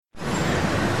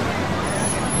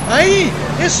¡Ahí!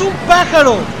 ¡Es un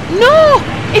pájaro! ¡No!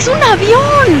 ¡Es un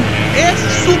avión! ¡Es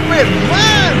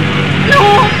Superman!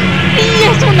 ¡No! ¡Sí,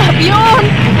 es un avión!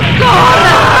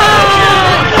 ¡Corran!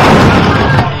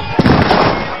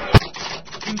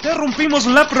 Interrumpimos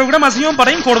la programación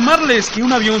para informarles que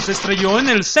un avión se estrelló en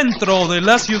el centro de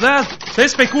la ciudad. Se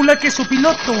especula que su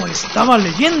piloto estaba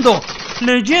leyendo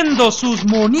sus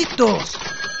monitos.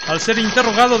 Al ser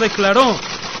interrogado declaró,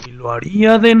 y lo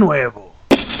haría de nuevo.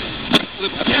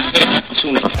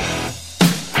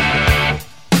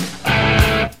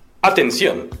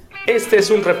 Atención, este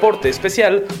es un reporte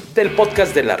especial del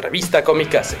podcast de la revista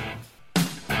Comikaze.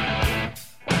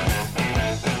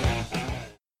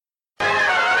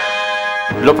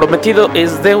 Lo prometido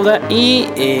es deuda y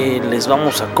les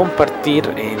vamos a compartir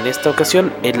en esta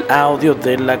ocasión el audio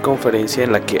de la conferencia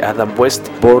en la que Adam West,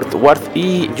 Burt Ward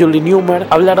y Julie Newmar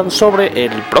hablaron sobre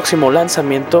el próximo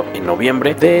lanzamiento en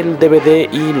noviembre del DVD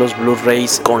y los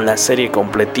Blu-rays con la serie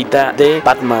completita de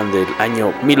Batman del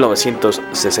año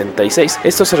 1966.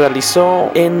 Esto se realizó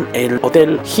en el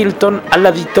Hotel Hilton al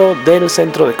ladito del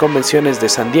Centro de Convenciones de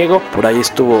San Diego. Por ahí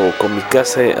estuvo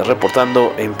Comikaze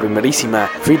reportando en primerísima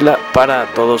fila para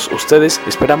todos ustedes.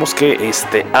 Esperamos que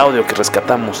este audio que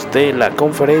rescatamos de la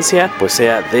conferencia pues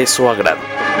sea de su agrado.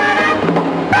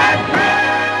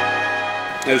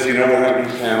 As you know, we're having a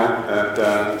panel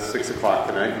at 6 o'clock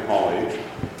tonight in Hall H.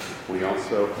 We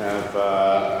also have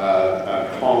a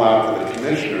call out to the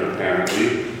commissioner,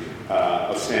 apparently,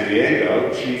 of San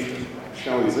Diego. Chief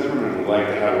Shelley Zimmerman would like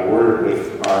to have a word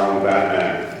with our own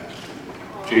Batman.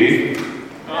 Chief?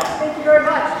 Thank you very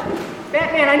much.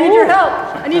 Batman, I need your help.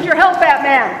 I need your help,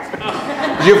 Batman.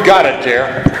 You've got it,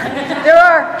 dear.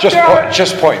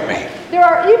 Just point me. There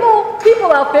are evil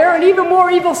people out there and even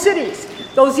more evil cities.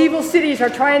 Those evil cities are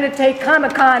trying to take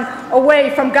Comic-Con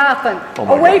away from Gotham,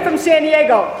 away from San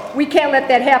Diego. We can't let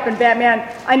that happen, Batman.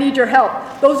 I need your help.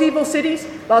 Those evil cities,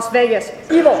 Las Vegas,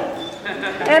 evil.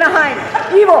 Anaheim,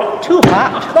 evil. Too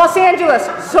hot. Los Angeles,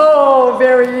 so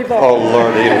very evil. Oh,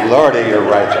 Lordy, you're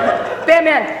right.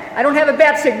 Batman, I don't have a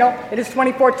bat signal. It is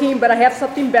 2014, but I have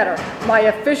something better. My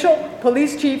official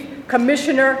police chief,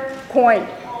 Commissioner Coin.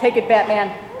 Take it,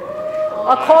 Batman.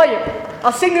 I'll call you.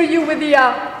 I'll signal you with the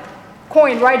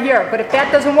coin right here. But if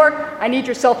that doesn't work, I need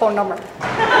your cell phone number.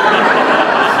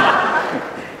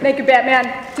 Thank you,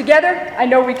 Batman. Together, I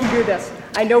know we can do this.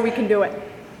 I know we can do it.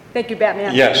 Thank you,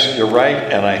 Batman. Yes, you're right,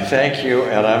 and I thank you,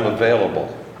 and I'm available.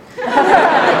 Done.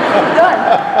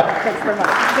 Thanks very much.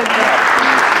 Thanks very much.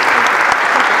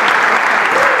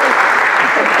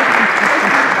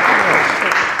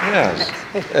 Yes.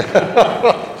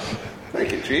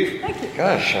 Thank you, Chief. Thank you.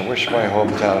 Gosh, I wish my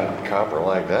hometown cop were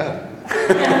like that.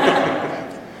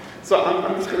 So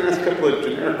I'm just going to ask a couple of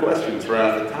generic questions right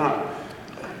off the top.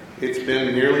 It's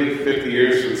been nearly 50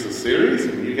 years since the series,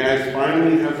 and you guys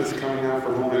finally have this coming out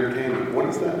for home entertainment. What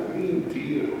does that mean to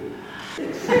you?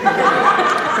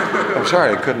 I'm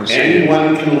sorry, I couldn't see.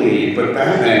 Anyone can lead, but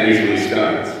Batman usually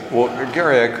starts. Well,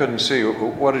 Gary, I couldn't see.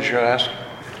 What did you ask?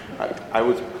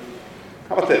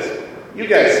 How about this? You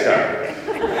guys start.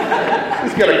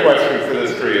 Who's got a question for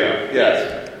this trio?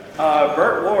 Yes.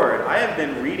 Burt Ward, I have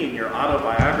been reading your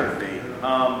autobiography.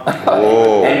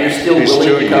 Whoa. And you're still He's willing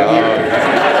too to come young. here?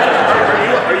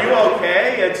 Are you okay?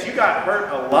 You got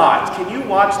hurt a lot. Can you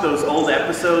watch those old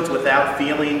episodes without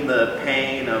feeling the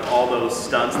pain of all those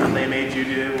stunts that they made you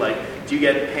do? Like, do you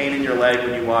get pain in your leg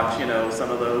when you watch,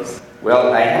 some of those?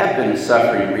 Well, I have been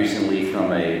suffering recently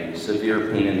from a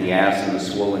severe pain in the ass and a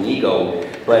swollen ego,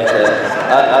 but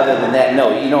other than that,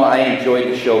 no. I enjoyed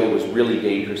the show. It was really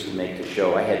dangerous to make the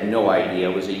show. I had no idea.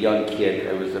 I was a young kid.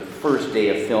 It was the first day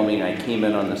of filming. I came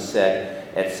in on the set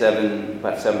at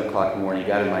about 7 o'clock in the morning,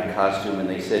 got in my costume, and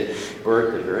they said,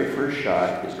 Burt, the very first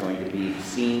shot is going to be the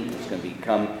scene. It's going to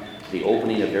become the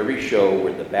opening of every show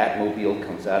where the Batmobile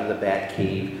comes out of the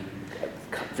Batcave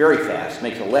very fast,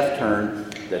 makes a left turn,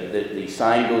 the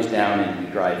sign goes down, and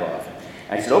we drive off.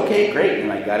 I said, okay, great,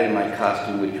 and I got in my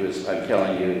costume, which was, I'm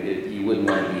telling you, you wouldn't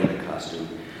want to be in a costume,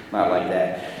 not like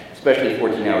that, especially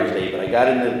 14 hours a day. But I got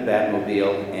in the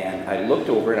Batmobile, and I looked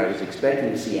over, and I was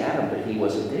expecting to see Adam, but he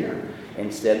wasn't there.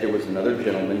 Instead, there was another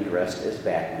gentleman dressed as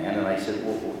Batman, and I said,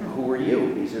 well, who are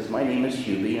you? He says, my name is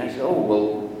Hubie, and I said, oh,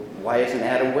 well, why isn't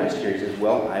Adam West here? He says,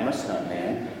 well, I'm a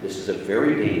stuntman. This is a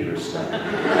very dangerous stunt.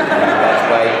 And that's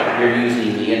why they're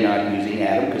using me and not using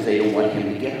Adam, because they don't want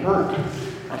him to get hurt.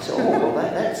 I said, oh, well,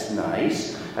 that's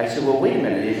nice. I said, well, wait a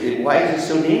minute. Why is it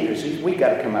so dangerous? He said, we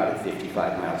got to come out at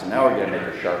 55 miles an hour. Got to make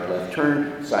a sharp left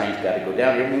turn. Sign's got to go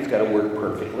down. Everything's got to work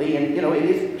perfectly. And, it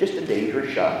is just a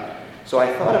dangerous shot. So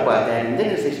I thought about that. And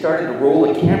then as they started to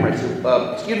roll the camera, I said,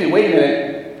 excuse me, wait a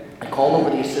minute. I called over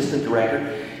the assistant director,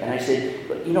 And I said,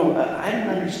 but, I don't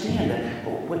understand.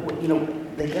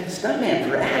 They got a stuntman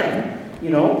for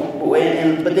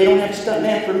Adam, but they don't have a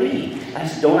stuntman for me. I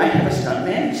said, don't I have a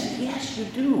stuntman? He said, yes, you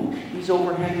do. He's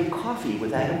over having coffee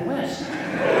with Adam West.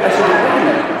 I said, wait a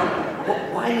minute.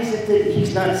 Why is it that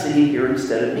he's not sitting here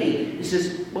instead of me? He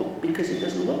says, well, because he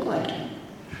doesn't look like me.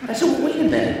 I said, well, wait a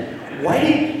minute. Why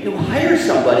didn't you hire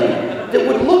somebody that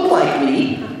would look like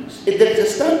me that's a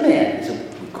stuntman? He said,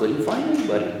 we couldn't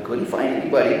find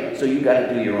anybody, so you got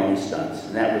to do your own stunts.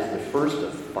 And that was the first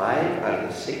of 5 out of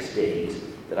the 6 days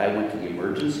that I went to the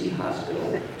emergency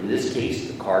hospital. In this case,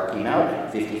 the car came out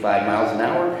at 55 miles an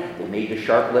hour. They made the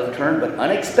sharp left turn, but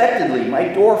unexpectedly, my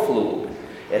door flew open.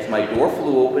 As my door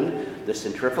flew open, the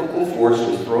centrifugal force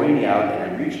was throwing me out,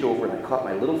 and I reached over and I caught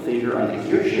my little finger on the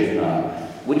gear shift knob,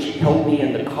 which held me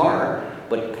in the car,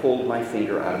 but pulled my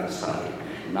finger out of the socket.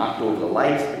 Knocked over the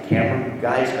lights, the camera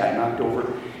guys got knocked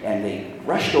over, and they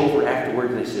rushed over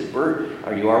afterwards, and they said, Bert,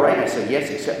 are you all right? I said, yes,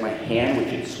 except my hand, which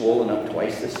had swollen up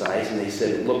twice the size, and they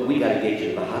said, look, we got to get you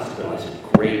to the hospital. I said,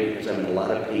 great, because I'm in a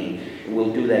lot of pain, and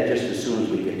we'll do that just as soon as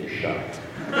we get to shot.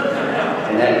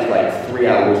 And that was like 3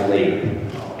 hours later.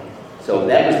 So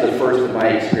that was the first of my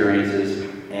experiences,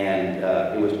 and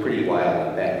it was pretty wild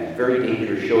like that. It was a very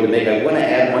dangerous show to make. I want to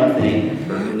add one thing.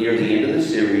 Near the end of the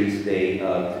series, they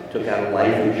took out a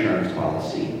life insurance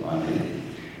policy on me.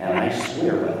 And I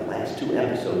swear, by the last 2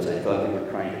 episodes, I thought they were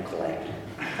trying to collect.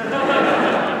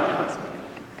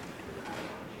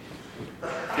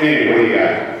 Jamie, what do you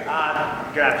got?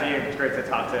 Good afternoon. It's great to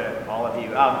talk to all of you.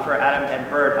 For Adam and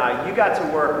Bert, you got to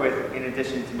work with, in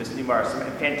addition to Miss Newmar, some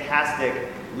fantastic,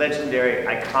 legendary,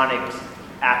 iconic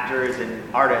actors and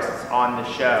artists on the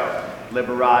show.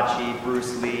 Liberace,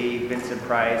 Bruce Lee, Vincent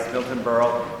Price, Milton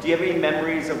Berle. Do you have any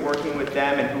memories of working with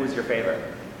them, and who was your favorite?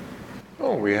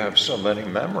 Oh, we have so many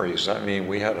memories. I mean,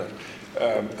 we had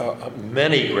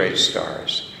many great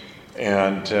stars.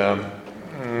 And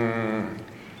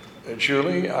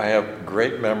Julie, I have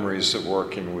great memories of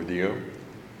working with you.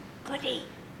 Goody.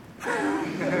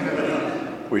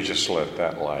 We just let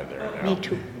that lie there now. Me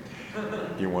too.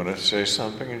 You want to say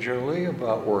something, Julie,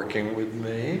 about working with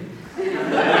me?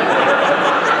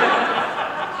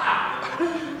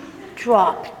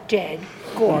 Drop dead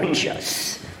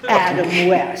gorgeous Adam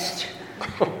West.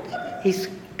 He's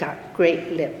got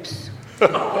great lips.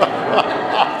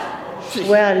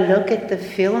 Well, look at the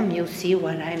film. You'll see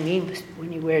what I mean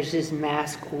when he wears his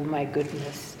mask. Oh, my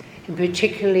goodness. And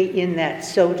particularly in that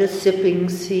soda sipping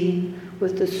scene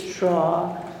with the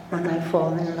straw, When I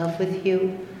Fall in Love with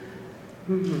You.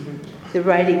 Mm-hmm. The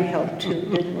writing helped too,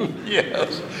 didn't it?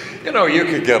 Yes. You know, you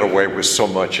could get away with so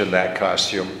much in that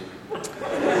costume.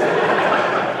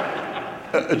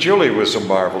 Julie was a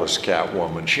marvelous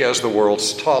Catwoman. She has the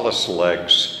world's tallest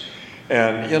legs.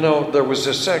 And, you know, there was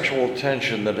a sexual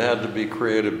tension that had to be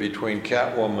created between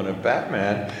Catwoman and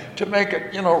Batman to make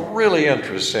it, you know, really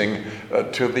interesting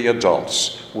to the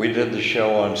adults. We did the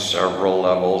show on several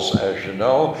levels, as you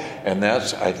know, and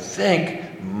that's, I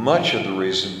think, much of the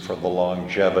reason for the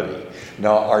longevity.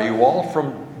 Now, are you all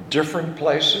from different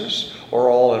places or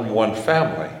all in one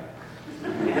family?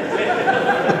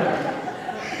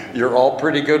 You're all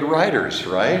pretty good writers,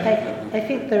 right? I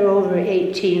think they're over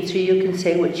 18, so you can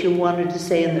say what you wanted to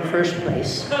say in the first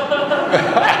place.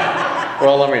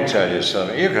 Well, let me tell you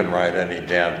something. You can write any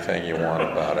damn thing you want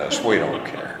about us. We don't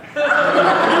care.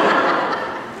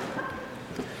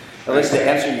 Alex, to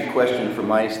answer your question from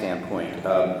my standpoint,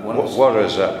 what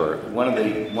is that, Bert? One of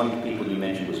the people you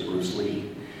mentioned was Bruce Lee.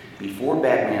 Before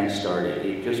Batman started,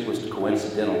 it just was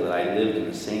coincidental that I lived in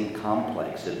the same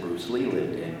complex that Bruce Lee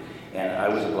lived in. And I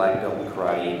was a black belt in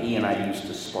karate, and he and I used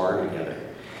to spar together.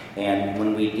 And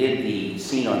when we did the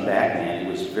scene on Batman, it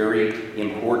was very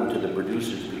important to the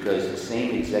producers because the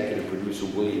same executive producer,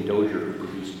 William Dozier, who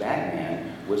produced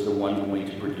Batman, was the one going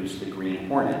to produce the Green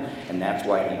Hornet. And that's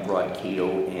why he brought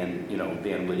Kato and, you know,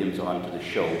 Van Williams onto the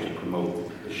show to promote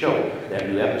the show, that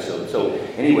new episode. So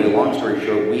anyway, long story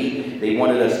short, they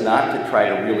wanted us not to try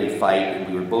to really fight, and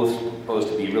we were both supposed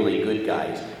to be really good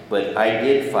guys. But I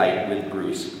did fight with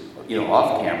Bruce, you know,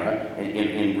 off camera and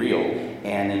in real.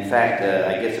 And in fact,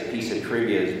 I guess a piece of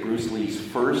trivia is Bruce Lee's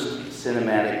first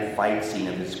cinematic fight scene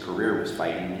of his career was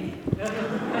fighting me.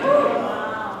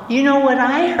 You know what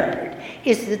I heard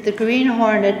is that the Green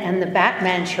Hornet and the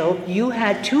Batman show, you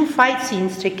had 2 fight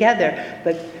scenes together,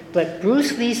 but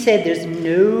Bruce Lee said there's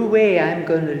no way I'm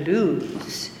going to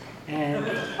lose. And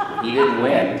he didn't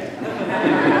win.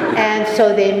 And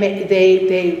so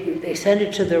they sent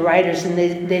it to the writers, and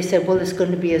they said, well, it's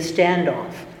going to be a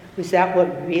standoff. Was that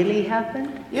what really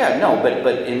happened? Yeah, no, but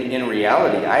in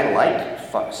reality, I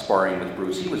liked sparring with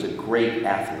Bruce. He was a great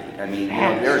athlete. I mean,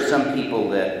 there are some people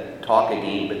that talk a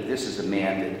game, but this is a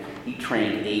man that he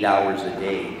trained 8 hours a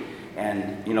day.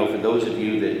 And, for those of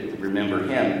you that remember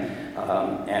him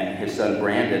and his son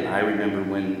Brandon, I remember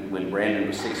when Brandon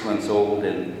was 6 months old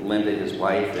and Linda, his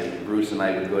wife, and Bruce and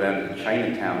I would go down to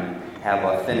Chinatown and have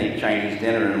authentic Chinese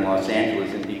dinner in Los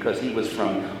Angeles, and because he was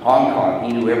from Hong Kong,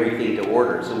 he knew everything to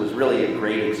order, so it was really a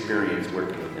great experience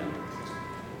working with him.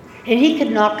 And he could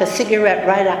knock a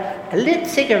lit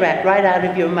cigarette right out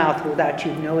of your mouth without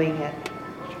you knowing it.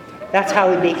 That's how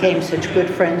we became such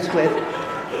good friends with.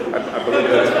 I believe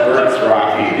that's Bert's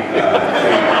Rocky.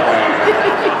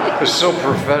 It's so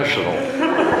professional.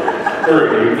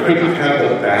 Bert, you couldn't have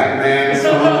the Batman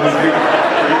song?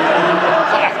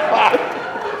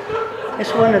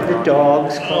 It's one of the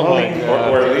dogs calling.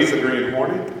 Or at least the Green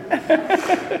Hornet?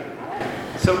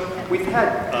 So we've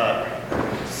had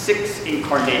 6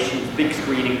 incarnations, big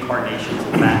screen incarnations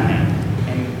of Batman,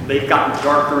 and they've gotten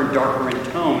darker and darker in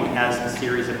tone as the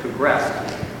series have progressed.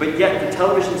 But yet the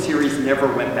television series never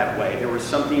went that way. There was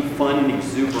something fun and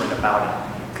exuberant about it.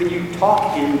 Can you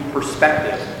talk in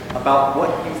perspective about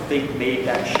what you think made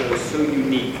that show so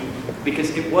unique? Because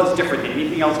it was different than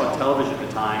anything else on television at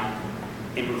the time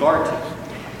in regard to.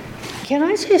 Can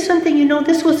I say something?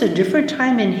 This was a different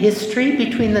time in history.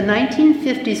 Between the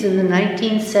 1950s and the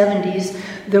 1970s,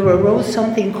 there arose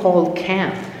something called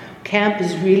camp. Camp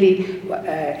is really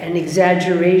an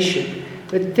exaggeration.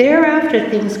 But thereafter,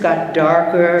 things got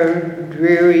darker,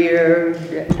 drearier,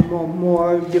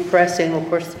 more depressing. Of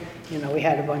course, we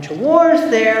had a bunch of wars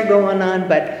there going on,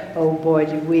 but oh boy,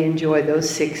 did we enjoy those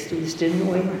 60s, didn't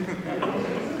we?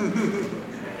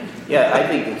 Yeah, I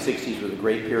think the 60s was a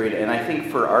great period, and I think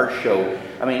for our show,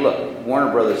 look,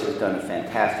 Warner Brothers has done a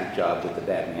fantastic job with the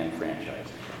Batman franchise,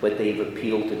 but they've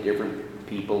appealed to different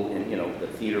people, and the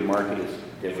theater market is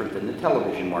different than the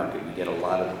television market. We get a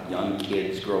lot of young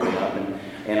kids growing up,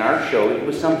 and our show, it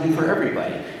was something for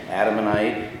everybody. Adam and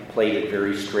I played it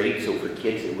very straight, so for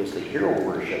kids it was the hero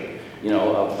worship,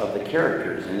 of the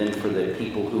characters. And then for the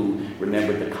people who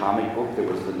remembered the comic book, there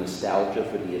was the nostalgia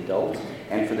for the adults.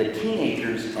 And for the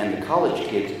teenagers and the college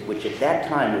kids, which at that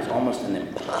time was almost an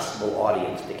impossible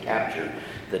audience to capture,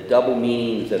 the double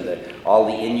meanings and all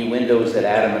the innuendos that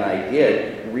Adam and I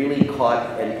did really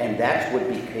caught, and that's what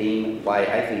became why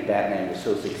I think Batman was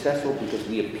so successful, because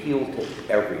we appealed to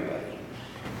everybody.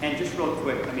 And just real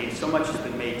quick, so much has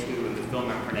been made too in the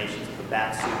film incarnations of the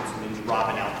bat suits and the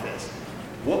Robin outfits.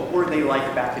 What were they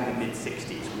like back in the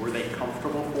mid-60s? Were they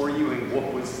comfortable for you, and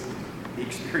what was the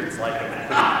experience like of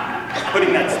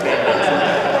putting that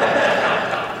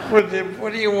spandex?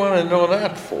 What do you want to know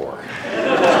that for?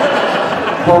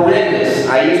 Horrendous.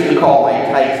 I used to call my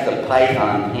tights the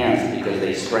python pants because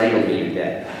they strangled me to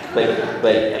death.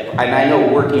 But I know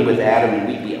working with Adam, and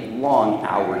we'd be long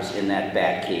hours in that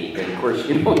bat cave. And of course,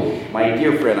 my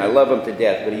dear friend, I love him to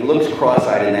death, but he looks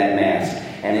cross-eyed in that mask.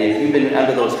 And if you've been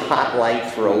under those hot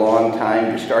lights for a long time,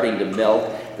 you're starting to melt.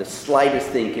 The slightest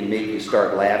thing can make you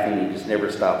start laughing. You just never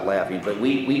stop laughing. But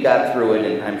we got through it,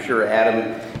 and I'm sure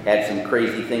Adam had some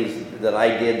crazy things that I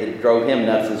did that drove him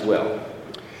nuts as well.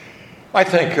 I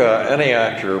think any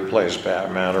actor who plays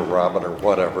Batman or Robin or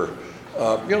whatever,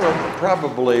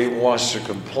 probably wants to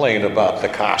complain about the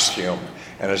costume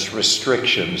and its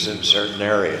restrictions in certain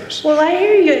areas. Well, I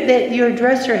hear that your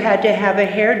dresser had to have a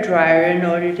hair dryer in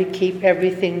order to keep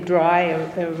everything dry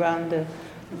around the...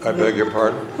 I beg your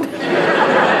pardon?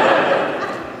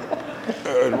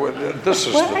 This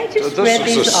is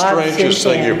the strangest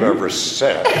thing you've ever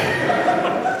said.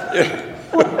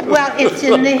 Well, it's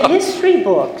in the history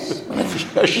books.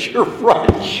 Yes, you're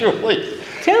right, Julie.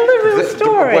 Tell the real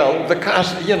story. Well,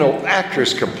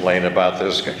 actors complain about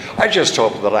this. I just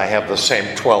hope that I have the same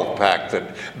 12-pack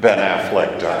that Ben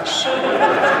Affleck does.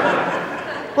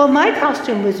 Well, my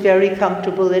costume was very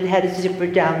comfortable. It had a zipper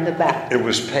down the back. It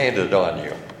was painted on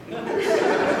you.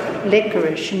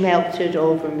 Licorice melted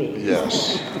over me.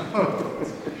 Yes.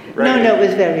 No, it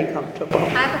was very comfortable. I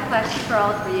have a question for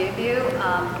all three of you.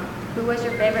 Who was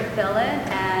your favorite villain,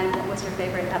 and what was your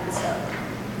favorite episode?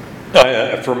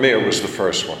 For me, it was the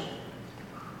first one,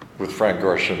 with Frank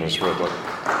Gorshin as Riddler.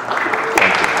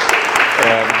 Thank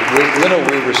you. And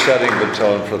we were setting the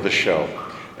tone for the show,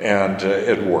 and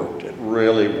it worked. It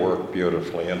really worked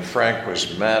beautifully. And Frank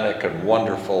was manic and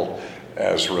wonderful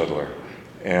as Riddler,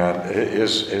 and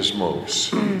his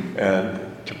moves. And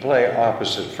to play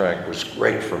opposite Frank was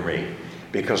great for me,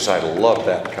 because I love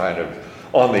that kind of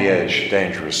on-the-edge,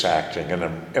 dangerous acting and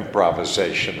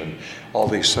improvisation and all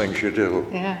these things you do.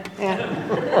 Yeah.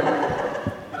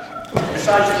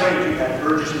 besides Frank, you had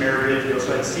Burgess Meredith, you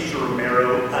also had Cesar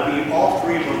Romero. I mean, all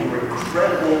three of them were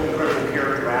incredible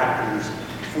character actors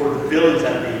for the villains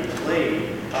that they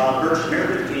played. Burgess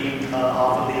Meredith came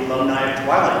off of the alumni of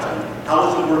Twilight Zone. How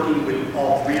was it working with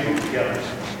all three of them together?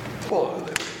 Well,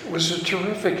 it was a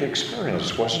terrific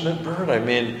experience, wasn't it, Bert? I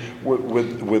mean,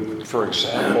 with for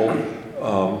example,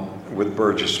 with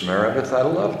Burgess Meredith, I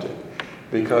loved it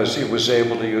because he was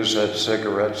able to use that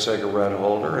cigarette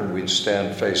holder, and we'd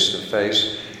stand face to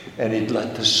face, and he'd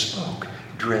let the smoke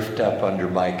drift up under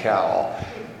my cowl.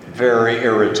 Very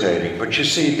irritating. But you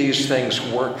see, these things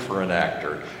work for an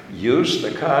actor. Use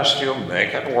the costume,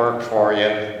 make it work for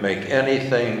you, make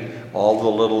anything, all the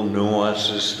little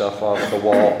nuances, stuff off the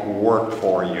wall, work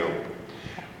for you.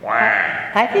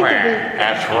 I think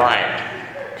That's right,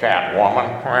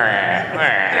 Catwoman.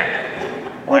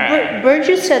 Well,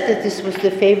 Burgess said that this was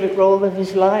the favorite role of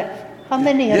his life. How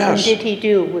many of them did he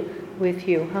do with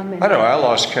you? How many? I know, I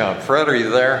lost count. Fred, are you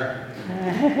there?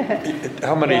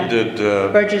 How many did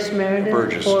Burgess Meredith?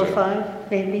 Burgess 4 or do?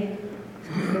 5, maybe.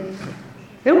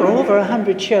 There were over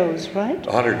 100 shows, right?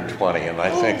 120, and I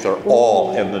think they're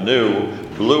all in the new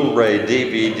Blu-ray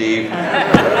DVD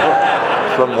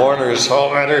from Warner's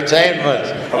Home Entertainment.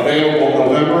 Available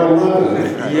November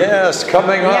 11th. Yes,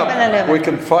 coming up. 11/11. We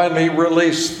can finally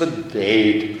release the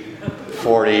date.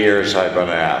 40 years I've been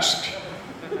asked.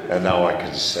 And now I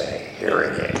can say, here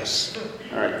it is.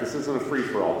 All right, this isn't a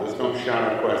free-for-all. Just don't shout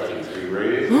out questions. Are you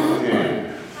ready?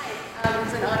 And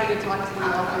It's an honor to talk to you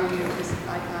all three of this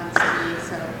icon city,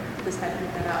 so just had to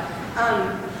put that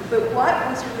out. But what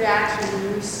was your reaction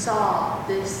when you saw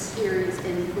this series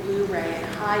in Blu-ray in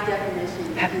high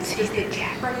definition? It's just the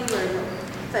trailer looked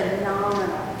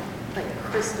phenomenal, like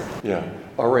crystal. Yeah,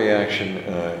 our reaction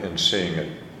in seeing it,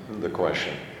 the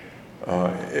question,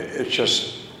 it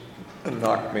just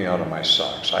knocked me out of my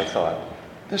socks. I thought,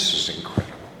 this is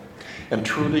incredible. And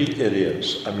truly it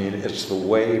is. I mean, it's the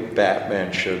way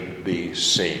Batman should be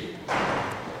seen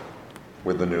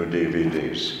with the new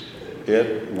DVDs.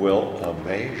 It will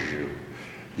amaze you.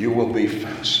 You will be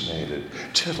fascinated,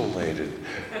 titillated,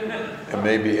 and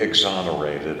maybe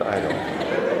exonerated. I don't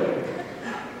know.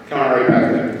 come on right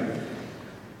back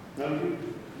there.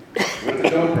 With the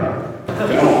dope crowd.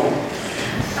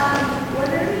 Were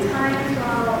there any times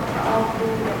for all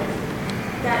three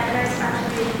that Nurse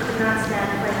actually could not stand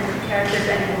playing the characters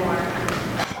anymore?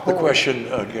 The question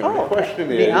again. The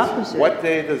question is, what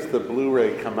day does the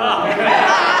Blu-ray come out?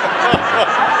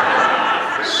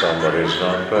 Somebody's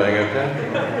not paying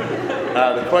attention.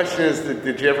 The question is,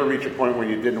 did you ever reach a point where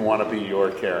you didn't want to be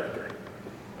your character?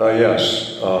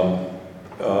 Yes.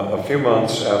 A few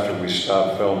months after we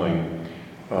stopped filming,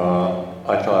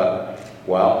 I thought,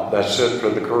 well, that's it for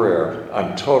the career.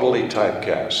 I'm totally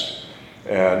typecast.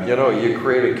 And, you know, you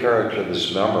create a character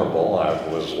that's memorable. I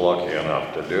was lucky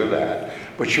enough to do that.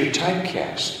 But you're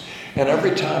typecast. And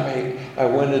every time I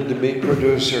went in to meet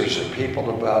producers and people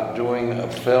about doing a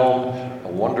film, a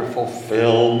wonderful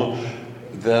film,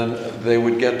 then they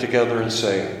would get together and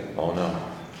say, oh no,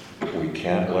 we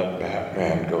can't let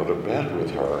Batman go to bed with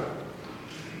her.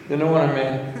 You know what I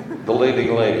mean? The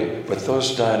leading lady. But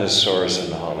those dinosaurs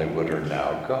in Hollywood are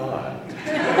now gone.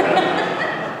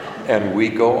 And we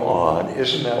go on.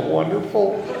 Isn't that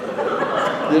wonderful?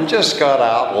 You just got to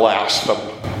outlast them.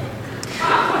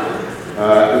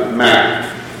 Matt.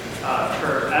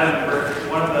 For Adam and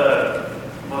Bert, one of the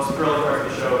most thrilling parts of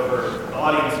the show for the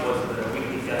audience was the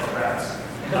weekly death traps.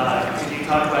 Could you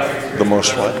talk about your experience? The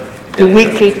most what? The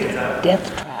weekly death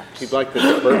traps. You'd like the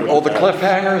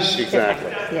cliffhangers?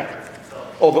 Exactly. Yeah.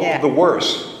 Oh, the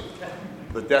worst.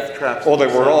 The death traps. Oh, they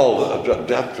were all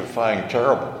death-defying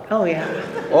terrible. Oh, yeah.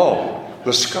 Oh,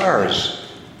 the scars.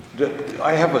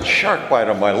 I have a shark bite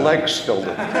on my leg still.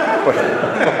 But,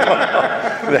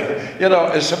 you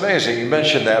know, it's amazing you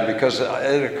mentioned that because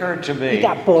it occurred to me. We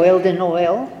got boiled in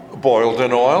oil. Boiled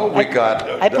in oil. We got.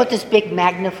 I put this big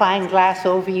magnifying glass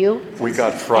over you. We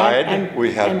got fried. And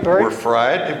we're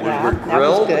fried. We were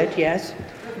grilled. That was good. Yes.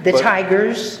 The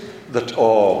tigers.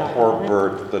 Poor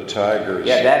Bert, the tigers.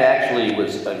 Yeah, that actually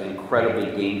was an incredibly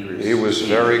dangerous. He was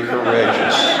very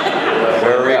courageous.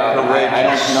 Very courageous. I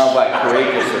don't know about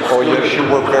courageous. Oh, yes, you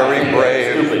were very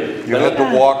brave. You had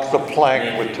to walk the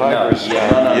plank with tigers. No.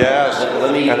 Yes.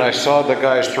 And I saw the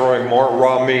guys throwing more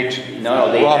raw meat.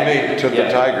 Raw meat to the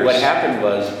tigers. What happened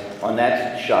was on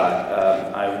that shot,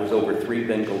 I was over 3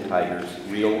 Bengal tigers.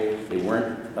 Real. They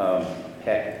weren't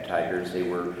pet tigers. They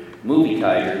were movie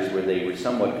tigers where they were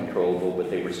somewhat controllable, but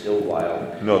they were still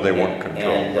wild. No, they weren't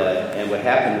controllable. And what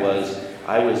happened was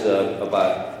I was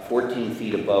about 14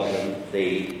 feet above them.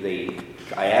 They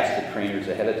I asked the trainers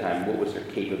ahead of time what was their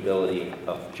capability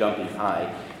of jumping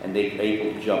high, and they were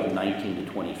able to jump 19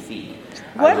 to 20 feet.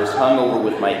 What? I was hung over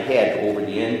with my head over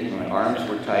the end, and my arms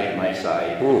were tied to my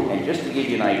side. And just to give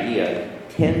you an idea,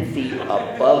 10 feet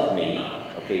above me,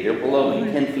 okay, they're below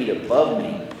me, 10 feet above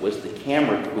me was the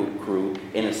camera crew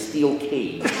in a steel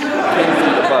cage, 10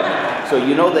 feet above me. So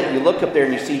you know that you look up there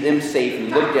and you see them safe, and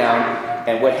you look down,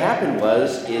 and what happened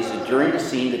is that during the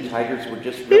scene, the tigers were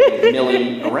just really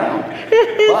milling around.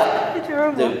 But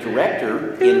the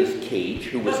director in this cage,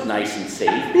 who was nice and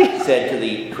safe, said to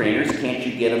the trainers, can't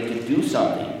you get them to do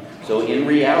something? So in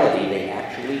reality, they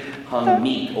actually hung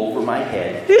meat over my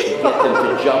head to get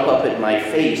them to jump up at my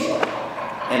face.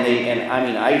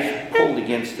 I pulled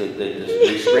against the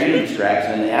restraining straps,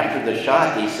 and after the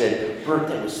shot, they said, Bert,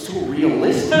 that was so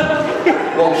realistic.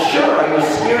 Well, sure, I was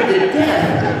scared to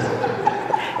death.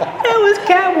 That was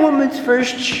Catwoman's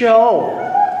first show.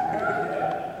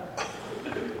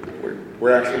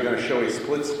 We're actually going to show a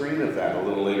split screen of that a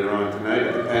little later on tonight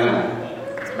at the panel.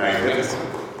 It's magnificent.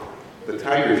 The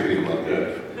tigers really look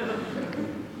good.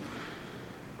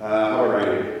 All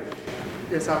right.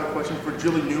 Yes, I have a question for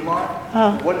Julie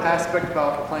Newmar. What aspect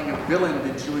about playing a villain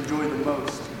did you enjoy the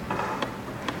most?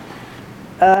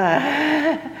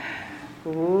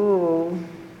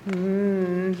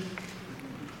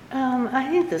 I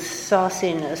think the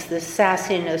sauciness, the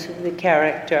sassiness of the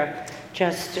character,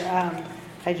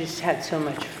 I just had so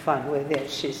much fun with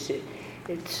it.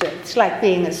 It's like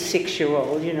being a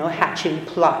 6-year-old, hatching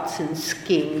plots and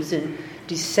schemes and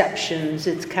deceptions.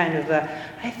 It's kind of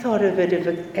I thought of it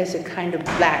as a kind of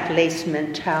black lace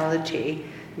mentality,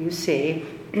 you see.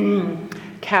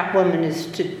 Catwoman is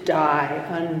to die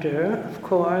under, of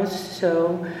course,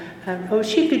 so...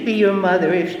 she could be your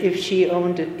mother if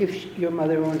your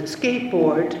mother owned a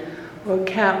skateboard, or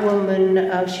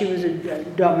Catwoman, she was a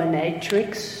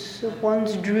dominatrix of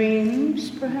one's dreams,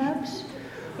 perhaps,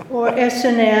 or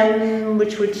S&M,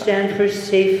 which would stand for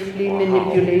safely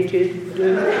manipulated.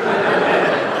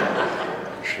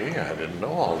 Gee, I didn't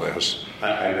know all this.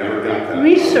 I never got that.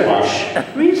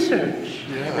 Research.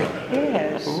 Yeah.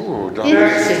 Yes. Ooh, all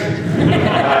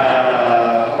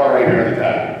right, here at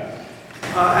that.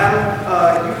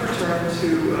 Adam, you returned to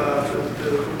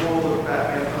the role of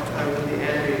Batman in the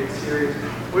animated series.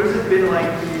 What has it been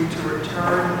like for you to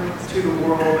return to the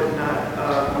world but not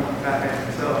be Batman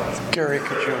himself? Gary,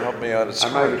 could you help me out?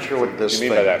 I'm not even sure what you mean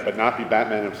by that, but not be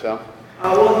Batman himself?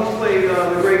 Well, he's played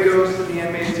the Grey Ghost in the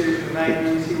animated series in the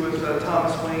 90s. He was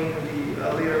Thomas Wayne in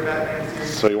the later Batman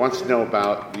series. So he wants to know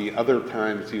about the other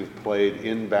times you've played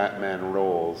in Batman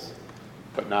roles,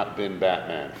 but not been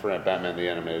Batman, for Batman the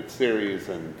Animated Series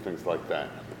and things like that.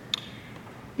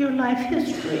 Your life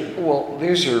history. Well,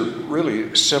 these are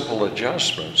really simple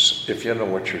adjustments if you know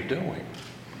what you're doing.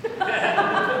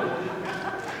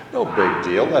 No big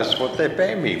deal, that's what they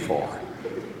pay me for.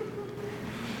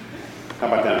 How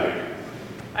about down here?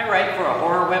 I write for a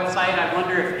horror website. I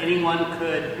wonder if anyone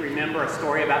could remember a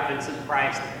story about Vincent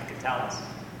Price that could tell us.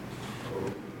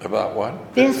 About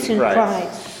what? Vincent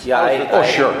Price. Yeah,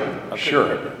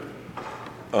 Sure.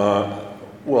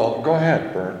 Well, go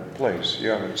ahead, Bert, please. You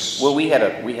haven't. Well, we had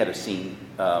a scene.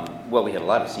 We had a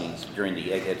lot of scenes during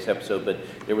the Eggheads episode, but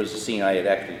there was a scene I had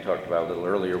actually talked about a little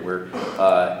earlier where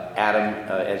Adam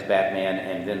as Batman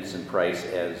and Vincent Price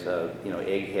as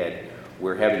Egghead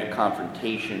were having a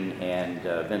confrontation, and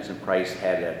Vincent Price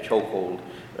had a chokehold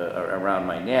around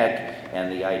my neck,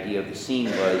 and the idea of the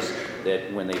scene was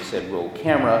that when they said roll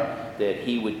camera, that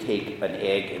he would take an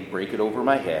egg and break it over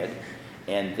my head,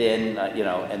 and then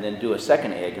and then do a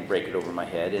second egg and break it over my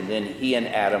head, and then he and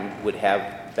Adam would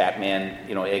have Batman,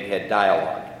 Egghead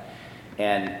dialogue.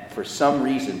 And for some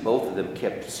reason, both of them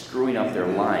kept screwing up their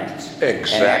lines.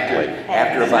 Exactly. And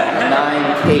after about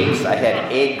 9 takes, I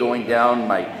had egg going down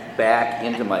my back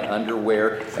into my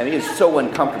underwear. I mean, it's so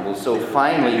uncomfortable. So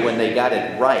finally, when they got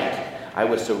it right, I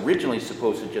was originally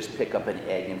supposed to just pick up an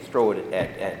egg and throw it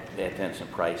at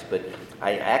Vincent Price, but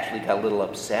I actually got a little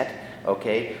upset.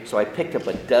 Okay, so I picked up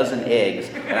a dozen eggs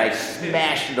and I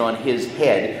smashed it on his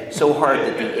head so hard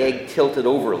that the egg tilted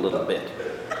over a little bit.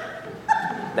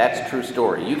 That's a true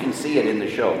story. You can see it in the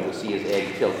show. You'll see his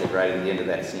egg tilted right at the end of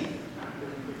that scene.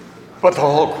 But the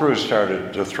whole crew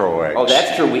started to throw eggs. Oh,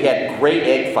 that's true. We had great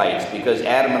egg fights because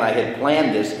Adam and I had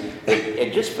planned this,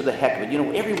 and just for the heck of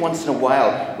it, every once in a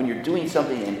while when you're doing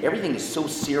something and everything is so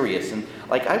serious, and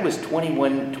like I was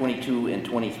 21, 22, and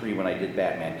 23 when I did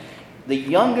Batman. The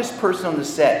youngest person on the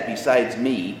set besides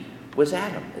me was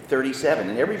Adam at 37,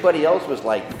 and everybody else was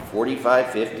like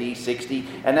 45, 50, 60,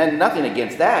 and then nothing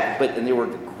against that, and they were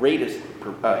the greatest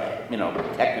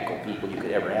technical people you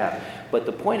could ever have. But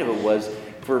the point of it was,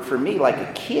 for me, like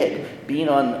a kid, being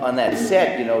on that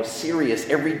set, serious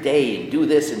every day and do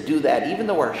this and do that. Even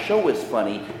though our show is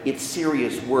funny, it's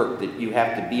serious work that you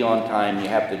have to be on time, you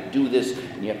have to do this,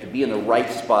 and you have to be in the right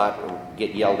spot or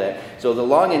get yelled at. So the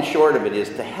long and short of it is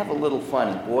to have a little fun.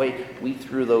 And boy, we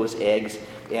threw those eggs.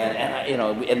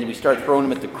 And we started throwing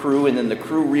them at the crew, and then the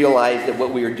crew realized that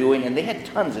what we were doing, and they had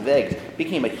tons of eggs. It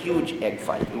became a huge egg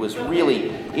fight. It was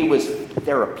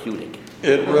therapeutic.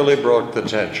 It really broke the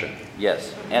tension.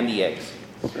 Yes, and the eggs.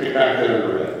 Straight back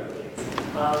there.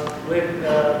 With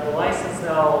the license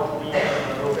now being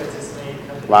open to so many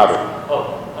companies. Louder.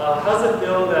 How's it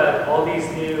feel that all these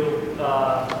new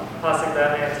classic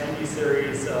Batman TV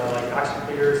series, like action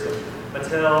figures,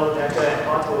 Mattel, NECA, and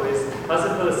Hot Toys, how's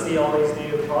it feel to see all these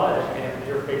new product and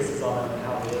your faces on them and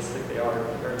how realistic they are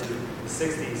compared to the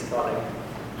 60s product?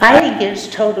 I think it's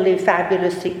totally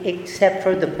fabulous, except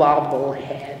for the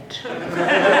bobblehead.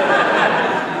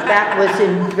 That was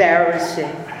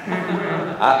embarrassing.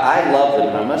 I love them,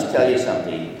 and I must tell you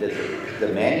something, that the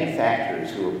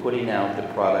manufacturers who are putting out the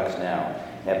products now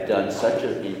have done such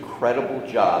an incredible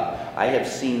job. I have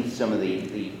seen some of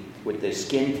with the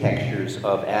skin textures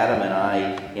of Adam and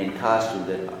I in costume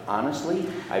that, honestly,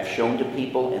 I've shown to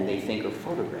people and they think are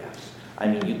photographs. I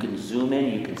mean, you can zoom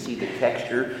in, you can see the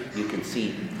texture, you can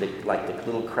see the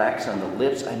little cracks on the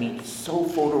lips. I mean, it's so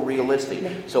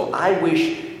photorealistic. So I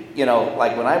wish,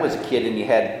 like when I was a kid and you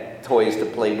had toys to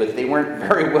play with, they weren't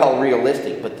very well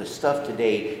realistic, but the stuff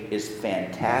today is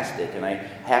fantastic, and I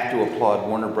have to applaud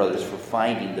Warner Brothers for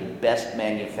finding the best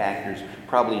manufacturers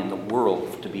probably in the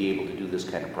world to be able to do this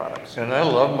kind of products. And I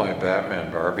love my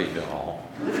Batman Barbie doll.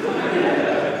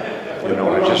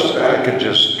 I could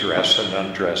just dress and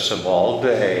undress him all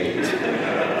day.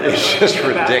 It's just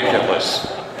ridiculous.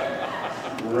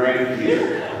 Right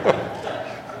here.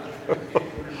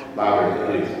 Louder,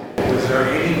 please. Was there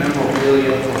any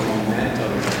memorabilia or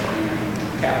mementos that you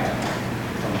kept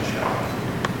from the show?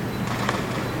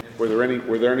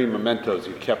 Were there any mementos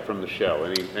you kept from the show?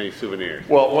 Any souvenirs?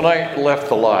 Well, when I left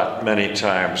the lot many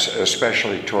times,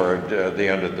 especially toward the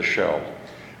end of the show,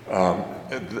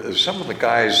 some of the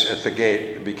guys at the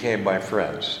gate became my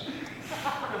friends.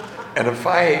 And if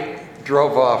I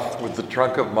drove off with the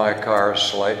trunk of my car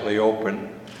slightly open,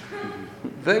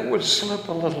 they would slip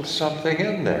a little something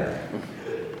in there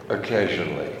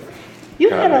occasionally. You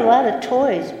had a lot of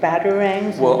toys,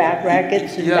 batarangs and bat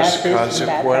rackets and yes, bat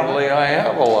consequently, I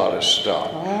have a lot of stuff.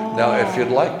 Oh. Now, if you'd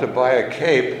like to buy a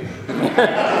cape,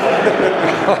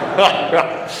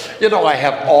 I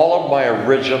have all of my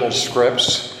original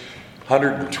scripts,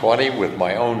 120 with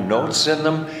my own notes in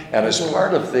them, and as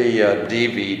part of the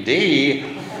DVD,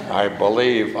 I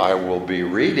believe I will be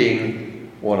reading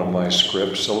one of my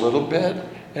scripts a little bit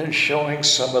and showing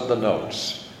some of the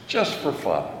notes, just for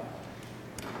fun.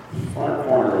 Far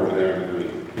corner over there in the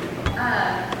green.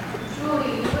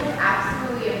 Julie, you look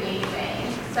absolutely amazing.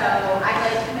 So I'd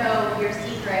like to know your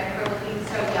secret for looking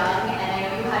so young, and I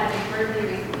know you had a big birthday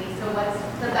recently, so what's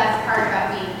the best part about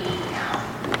being 80 now?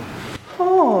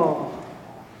 Oh.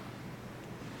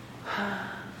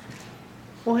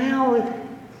 Well,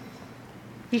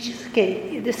 you just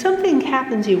get, something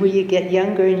happens to you where you get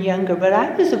younger and younger, but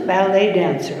I was a ballet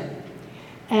dancer.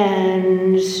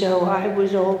 And so I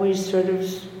was always sort of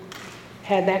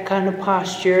had that kind of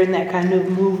posture and that kind of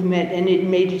movement, and it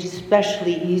made it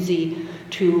especially easy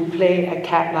to play a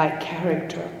cat-like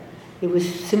character. It was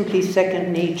simply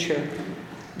second nature.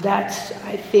 That's,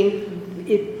 I think,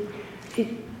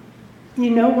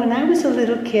 when I was a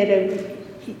little kid,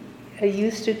 I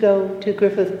used to go to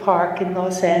Griffith Park in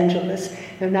Los Angeles,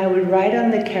 and I would ride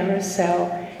on the carousel,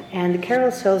 and the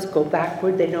carousels go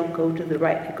backward, they don't go to the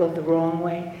right, they go the wrong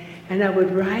way. And I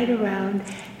would ride around,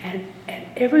 and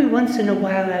every once in a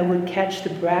while I would catch the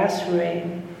brass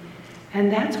ring.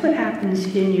 And that's what happens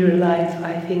in your life,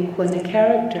 I think, when a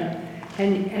character,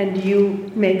 and you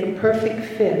make a perfect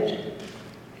fit.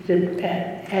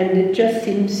 And it just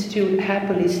seems to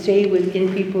happily stay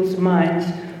within people's minds,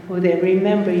 or they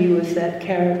remember you as that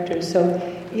character. So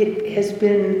it has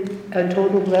been a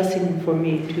total blessing for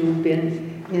me to have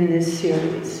been in this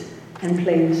series and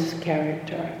play this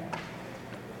character.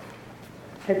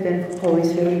 I've been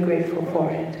always very grateful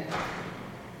for it.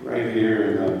 Right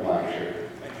here in the black shirt.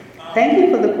 Thank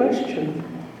you for the question.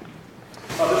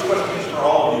 This question is for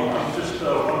all of you. I'm just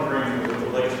wondering, with the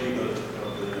legacy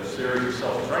of the series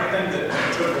itself, is there anything that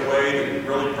you took away that you're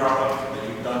really proud of that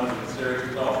you've done with the series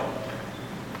itself?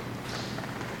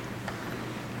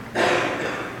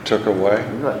 Took away?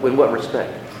 In what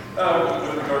respect?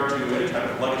 With regard to any type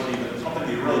of legacy, something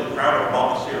that you're really proud of about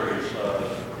the series,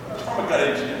 from a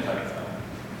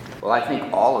Well, I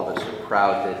think all of us are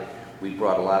proud that we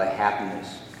brought a lot of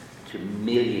happiness to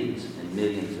millions and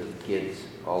millions of kids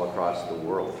all across the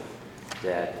world.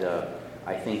 That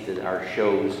I think that our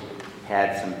shows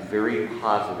had some very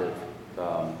positive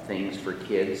things for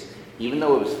kids. Even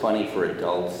though it was funny for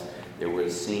adults, there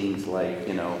was scenes like,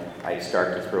 you know, I'd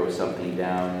start to throw something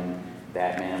down and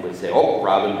Batman would say, "Oh,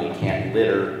 Robin, we can't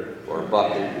litter," or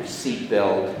 "Buckle your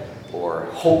seatbelt," or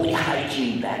 "Holy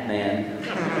hygiene, Batman."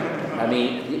 I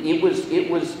mean,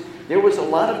 there was a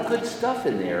lot of good stuff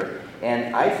in there,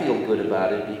 and I feel good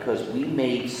about it because we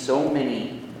made so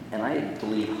many, and I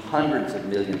believe hundreds of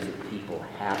millions of people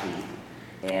happy,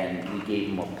 and we gave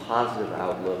them a positive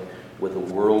outlook with a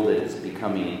world that is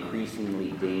becoming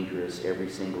increasingly dangerous every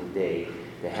single day.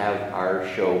 To have our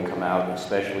show come out,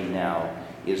 especially now,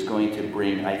 is going to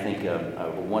bring, I think,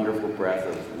 a wonderful breath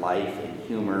of life and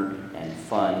humor and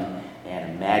fun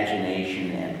and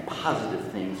imagination and positive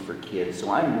things for kids.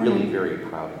 So I'm really very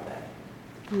proud of that.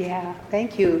 Yeah,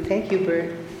 thank you. Thank you,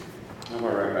 Bert. I'm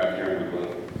right back here in the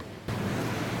blue.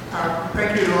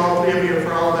 Thank you to all three of you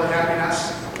for all of the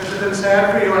happiness. Has it been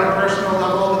sad for you on a personal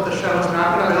level that the show is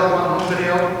not going to be available on home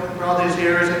video for all these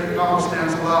years? It almost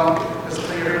stands alone as the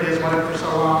thing everybody has wanted for so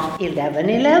long.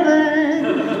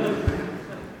 11/11.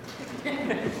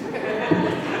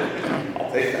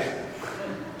 I'll take that.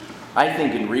 I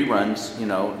think in reruns, you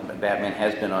know, Batman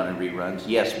has been on in reruns.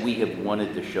 Yes, we have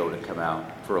wanted the show to come out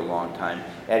for a long time.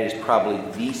 That is probably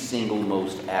the single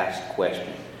most asked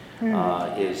question.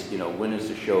 Is, you know, when is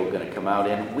the show going to come out?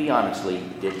 And we honestly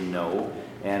didn't know,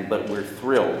 but we're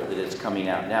thrilled that it's coming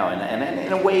out now. And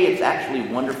in a way, it's actually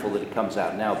wonderful that it comes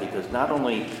out now because not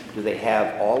only do they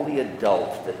have all the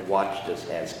adults that watched us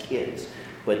as kids,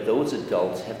 but those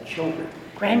adults have children.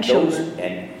 Grandchildren.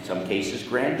 And in some cases,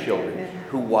 grandchildren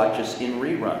who watch us in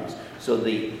reruns. So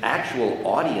the actual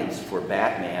audience for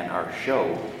Batman, our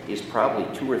show, is probably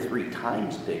 2 or 3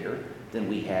 times bigger than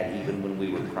we had even when we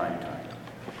were prime time.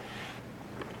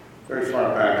 Very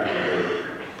smart back.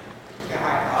 Yeah,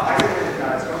 hi. I live in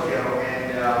Tokyo,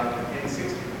 and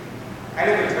I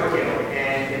live in Tokyo,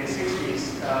 and in the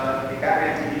 60s, the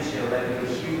Batman TV show led to a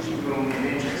huge boom in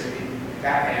interest in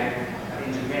Batman in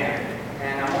Japan.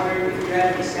 And I'm wondering if you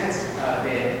had any sense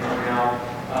then now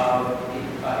of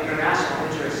international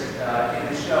interest in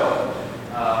the show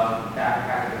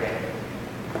back in the day.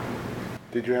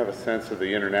 Did you have a sense of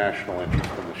the international interest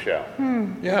in the show?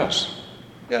 Yes.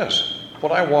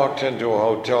 When I walked into a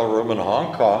hotel room in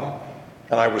Hong Kong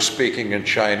and I was speaking in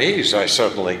Chinese, I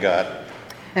suddenly got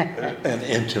an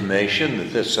intimation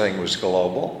that this thing was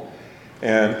global.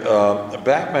 And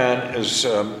Batman is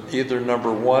either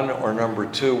number 1 or number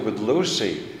 2 with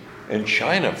Lucy in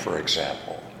China, for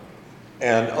example,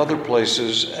 and other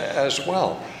places as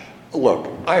well.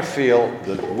 Look, I feel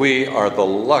that we are the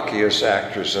luckiest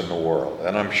actors in the world,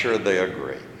 and I'm sure they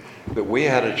agree, that we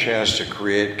had a chance to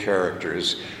create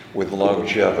characters with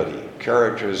longevity,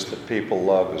 characters that people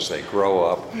love as they grow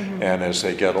up, and as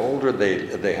they get older,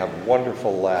 they have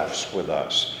wonderful laughs with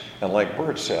us. And like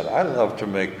Bert said, I love to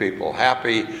make people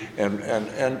happy and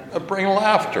bring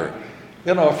laughter.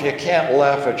 You know, if you can't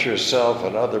laugh at yourself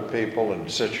and other people in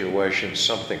situations,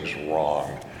 something's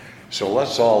wrong. So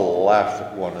let's all laugh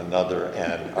at one another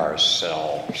and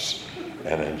ourselves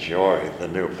and enjoy the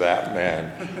new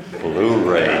Batman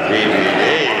Blu-ray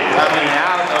DVD coming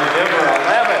out November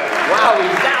 11th.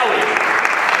 Wowie zowie!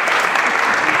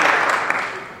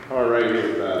 All right,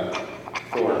 here's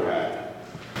Thor, Pat.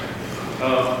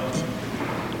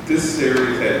 This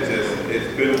series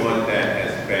it's been one that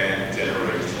has spanned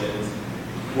generations.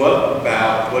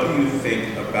 What do you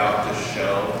think about the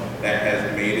show that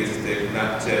has made it stick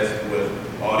not just with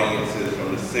audiences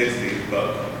from the 60s,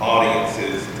 but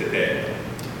audiences today?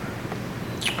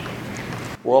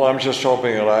 Well, I'm just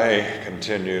hoping that I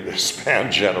continue to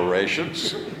span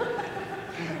generations.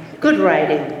 Good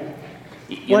writing.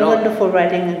 Wonderful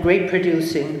writing and great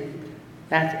producing.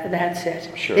 That's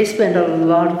it. Sure. They spent a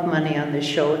lot of money on this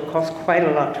show. It cost quite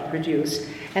a lot to produce.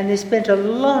 And they spent a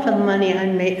lot of money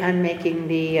on making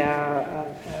the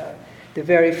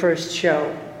very first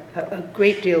show. A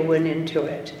great deal went into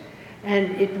it.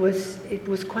 And it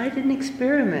was quite an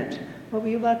experiment. What were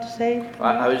you about to say?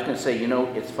 I was going to say, you know,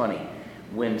 it's funny.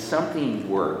 When something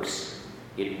works,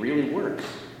 it really works.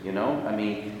 You know, I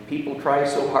mean, people try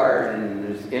so hard in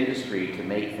this industry to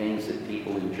make things that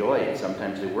people enjoy, and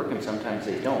sometimes they work and sometimes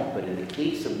they don't. But in the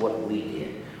case of what we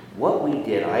did,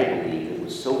 I believe, it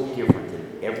was so different than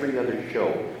every other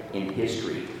show in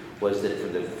history, was that for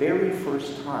the very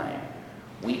first time,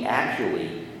 we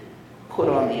actually put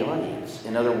on the audience.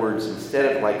 In other words,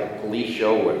 instead of like a police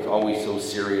show where it's always so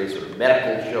serious, or a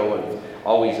medical show and it's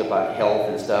always about health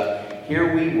and stuff,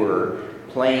 here we were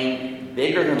playing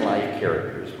bigger than life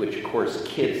characters, which of course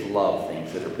kids love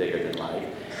things that are bigger than life,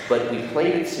 but we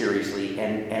played it seriously,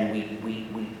 and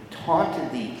we taunted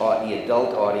the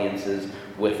adult audiences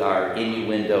with our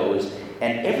innuendos,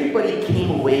 and everybody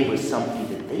came away with something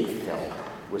that they felt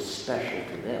was special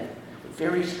to them.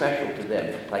 Very special to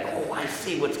them. Like, oh, I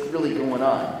see what's really going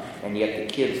on. And yet the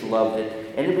kids loved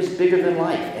it. And it was bigger than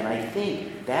life. And I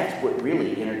think that's what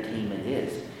really entertainment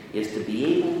is to be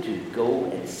able to go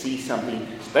and see something,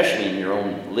 especially in your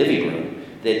own living room,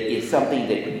 that is something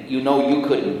that you know you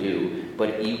couldn't do,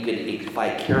 but you could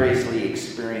vicariously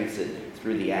experience it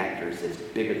through the actors. That's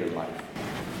bigger than life.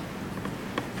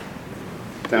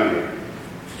 Down here.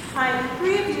 Hi, the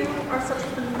three of you are such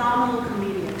phenomenal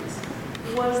comedians.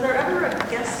 Was there ever a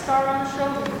guest star on the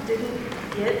show that didn't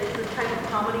get the type of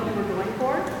comedy you were going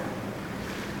for?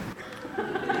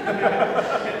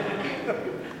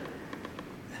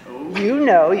 You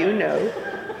know.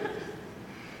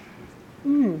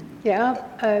 Yeah,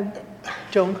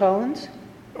 Joan Collins,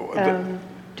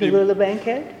 Tallulah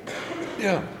Bankhead.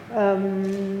 Yeah.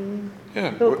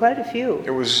 Yeah. Well, quite a few.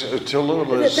 It was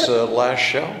Tallulah's last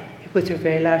show. It was her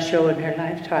very last show in her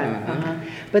lifetime. Mm-hmm.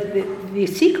 But the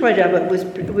secret of it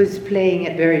was playing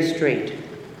it very straight.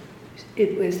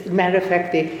 It was, matter of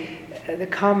fact, the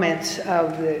comments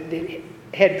of the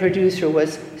head producer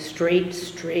was straight,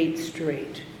 straight,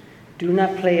 straight. Do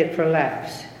not play it for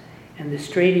laughs. And the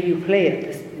straighter you play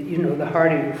it, the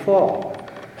harder you fall.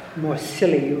 The more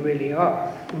silly you really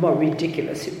are. The more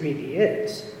ridiculous it really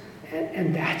is.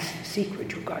 And that's the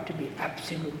secret. You've got to be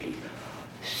absolutely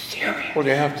serious. Well,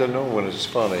 you have to know when it's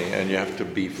funny, and you have to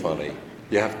be funny.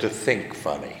 You have to think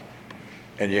funny.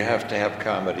 And you have to have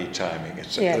comedy timing.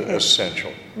 It's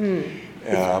essential.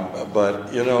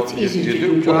 But, you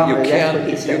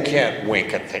can't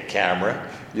wink at the camera.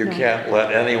 You can't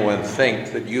let anyone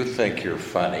think that you think you're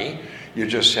funny. You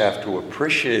just have to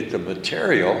appreciate the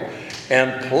material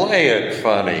and play it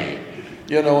funny.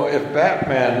 If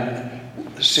Batman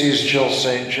sees Jill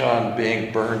St. John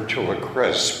being burned to a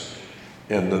crisp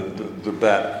in the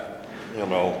bat,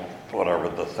 whatever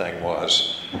the thing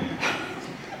was,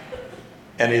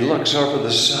 and he looks over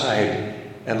the side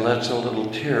and lets a little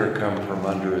tear come from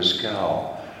under his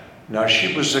cowl. Now,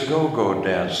 she was a go-go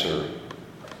dancer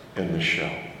in the show.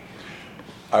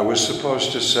 I was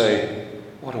supposed to say,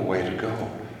 what a way to go.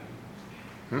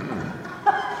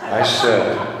 I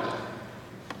said...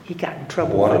 He got in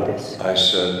trouble for this. I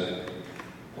said,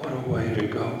 what a way to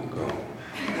go.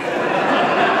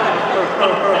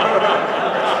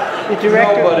 The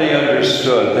director... Nobody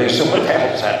understood. They said, what the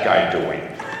hell's that guy doing?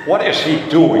 What is he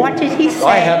doing? What did he say?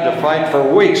 I had to fight for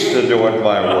weeks to do it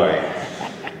my way.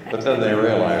 But then they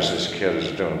realized this kid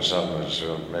is doing something that's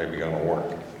maybe going to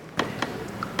work.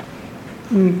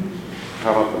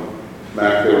 How about the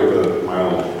back there with the My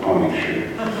Little Pony shoe?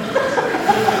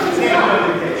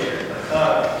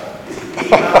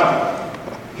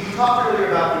 You talked earlier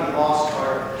about the Lost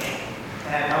Art,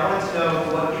 and I wanted to know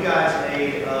what you guys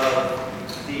made of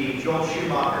the Joel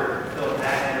Schumacher film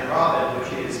Batman and Robin,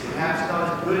 which is perhaps not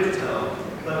as good a tone,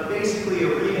 but basically a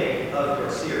remake of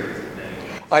your series.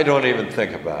 I don't even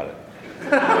think about it.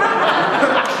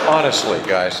 Honestly,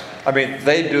 guys. I mean,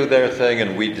 they do their thing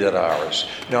and we did ours.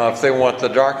 Now, if they want the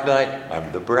Dark Knight,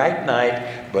 I'm the Bright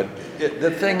Knight. But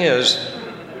the thing is,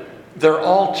 they're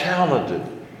all talented.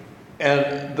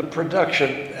 And the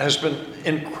production has been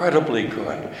incredibly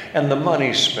good. And the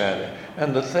money spent.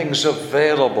 And the things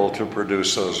available to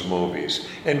produce those movies.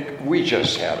 And we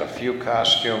just had a few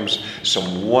costumes,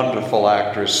 some wonderful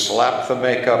actors, slap the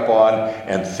makeup on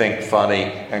and think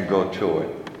funny and go to it.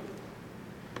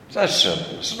 That's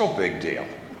simple. It's no big deal.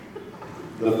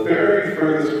 The very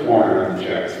furthest corner of the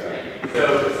checks.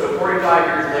 So 45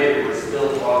 years later, we're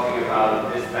still talking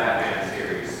about this Batman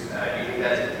series. Do you think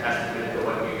that's a testament to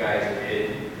what you guys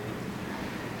did?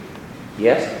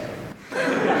 Yes.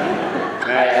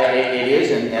 It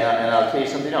is, and I'll tell you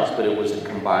something else, but it was a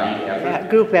combined effort. Yeah,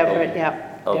 group effort,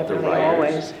 Of the definitely, writers.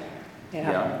 always.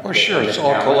 Yeah. Oh, sure, it's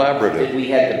all collaborative. We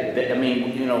had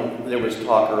there was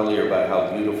talk earlier about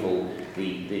how beautiful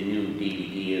the new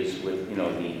DVD is with, the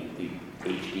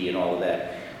HD and all of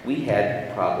that. We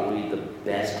had probably the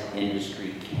best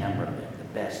industry cameraman, the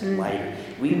best lighter.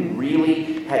 We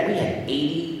had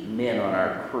 80 men on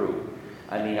our crew.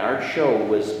 I mean, our show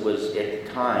was at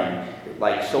the time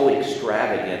like so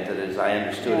extravagant that, as I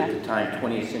understood at the time,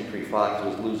 20th Century Fox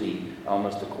was losing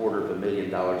almost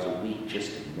 $250,000 a week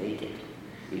just to make it.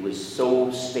 It was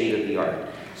so state-of-the-art.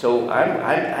 So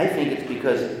I think it's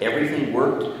because everything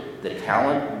worked, the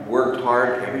talent worked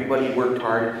hard, everybody worked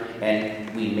hard,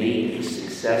 and we made a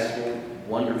successful,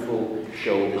 wonderful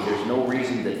show that there's no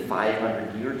reason that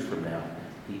 500 years from now,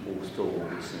 people still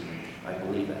won't be seeing it. I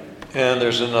believe that. And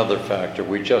there's another factor.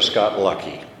 We just got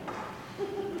lucky.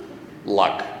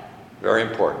 Luck. Very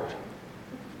important.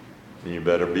 And you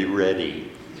better be ready.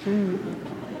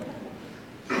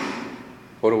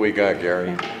 What do we got,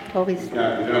 Gary? Always.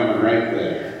 Got the gentleman right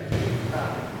there.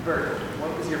 Bert,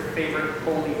 what was your favorite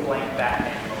Holy Blank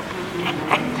Batman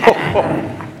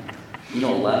movie? You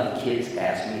know, a lot of kids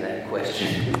ask me that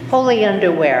question. Holy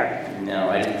underwear. No,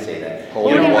 I didn't say that.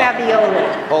 Holy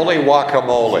ravioli. Holy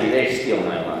guacamole. They steal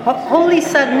my line. Holy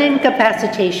sudden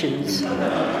incapacitations.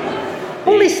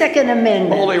 Holy Second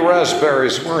Amendment. Holy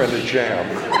raspberries, we're in a jam.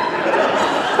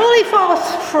 Holy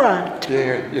false front.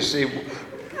 Yeah, you see,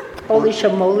 Holy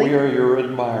shamoli. we are your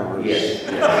admirers. Yes.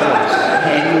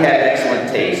 And you have excellent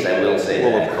taste, I will say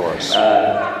that. Well, of course.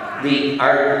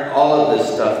 All of the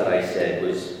stuff that I said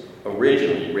was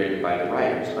originally written by the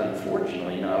writers.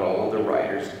 Unfortunately, not all of the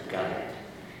writers got it.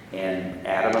 And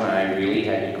Adam and I really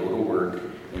had to go to work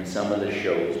in some of the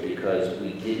shows because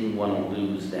we didn't want to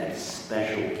lose that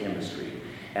special chemistry.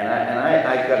 And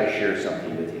I've got to share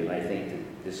something with you, and I think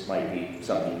that this might be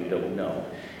something you don't know.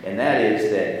 And that is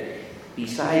that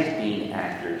besides being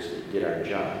actors that did our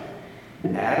job,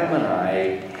 Adam and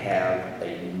I have a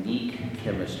unique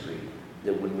chemistry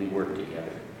that when we work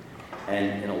together.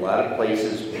 And in a lot of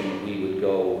places we would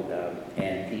go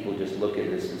and people just look at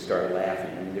us and start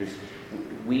laughing. I mean,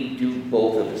 we do,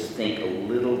 both of us think a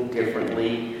little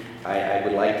differently. I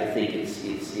would like to think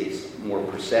it's more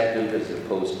perceptive as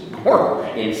opposed to more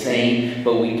insane,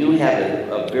 but we do have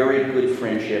a very good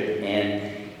friendship, and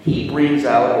he brings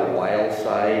out a wild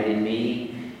side in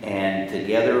me, and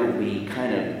together we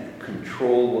kind of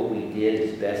control what we did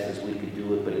as best as we could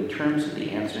do it. But in terms of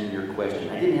the answering your question,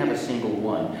 I didn't have a single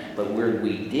one, but where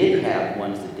we did have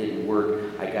ones that didn't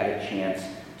work, I got a chance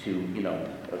to,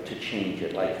 to change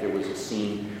it. Like there was a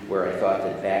scene where I thought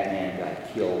that Batman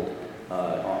got killed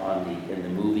in the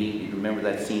movie. You remember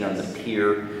that scene on the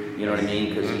pier? You know what I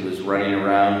mean? Because he was running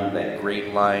around with that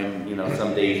great line,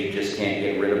 some days you just can't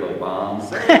get rid of a bomb.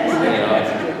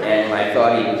 And I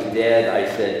thought he was dead. I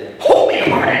said, "Holy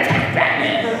heart attack,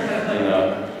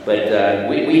 Batman!" But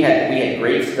we had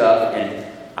great stuff, and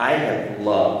I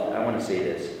want to say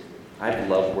this, I've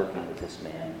loved working with this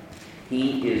man.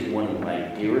 He is one of my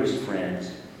dearest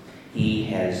friends. He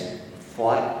has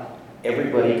fought.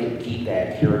 Everybody could keep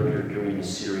that character during the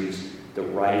series the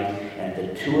right, and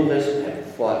the two of us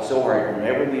have fought so hard.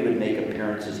 Whenever we would make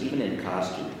appearances, even in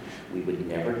costume, we would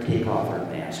never take off our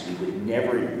mask. We would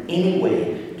never in any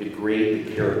way degrade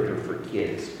the character for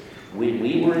kids. When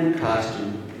we were in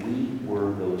costume, we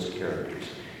were those characters.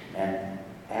 And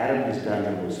Adam has done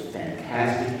the most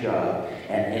fantastic job.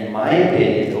 And in my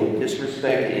opinion, no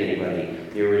disrespect to anybody,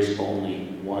 there is only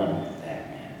one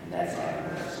Batman, and that's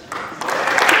Adam West.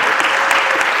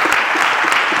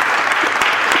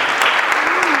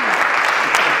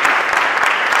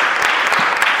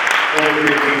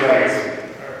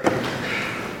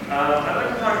 I'd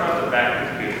like to talk about the Batman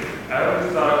computer. I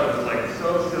always thought it was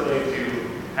so silly to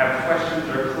have questions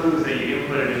or clues that you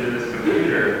inputted into this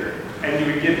computer and you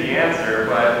would get the answer,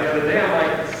 but the other day I'm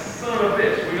like, son of a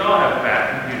bitch, we all have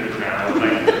Bat computers now,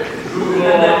 like Google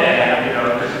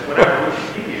and just whatever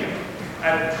Wikipedia.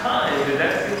 At the time, did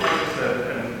that seem like just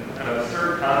an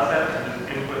absurd concept to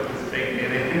just input this fake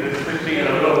data into this machine and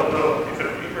a little piece of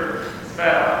paper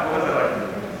spat out? What was it like?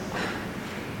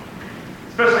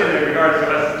 Especially in regards to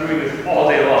us doing this all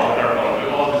day long with our phones. We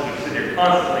all just sit here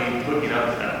constantly looking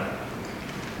up stuff.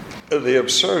 The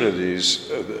absurdities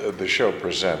the show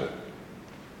presented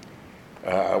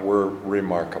were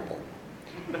remarkable.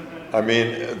 I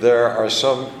mean, there are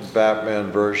some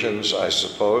Batman versions, I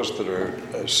suppose, that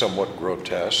are somewhat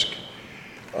grotesque.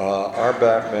 Our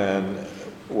Batman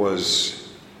was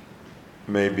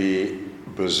maybe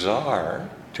bizarre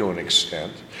to an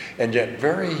extent, and yet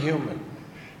very human.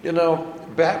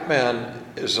 Batman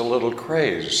is a little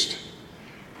crazed,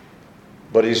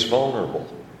 but he's vulnerable,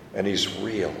 and he's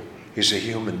real. He's a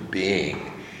human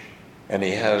being, and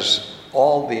he has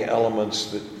all the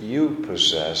elements that you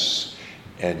possess,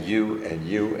 and you,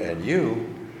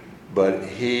 but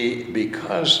he,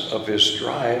 because of his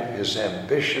drive, his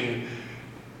ambition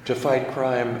to fight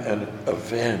crime and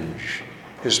avenge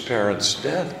his parents'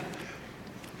 death,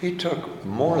 he took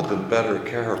more than better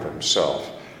care of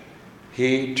himself.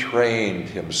 He trained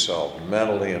himself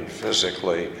mentally and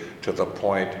physically to the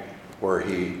point where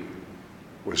he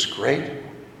was great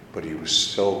but he was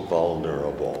still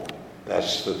vulnerable.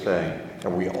 That's the thing.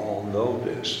 And we all know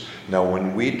this. Now,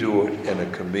 when we do it in a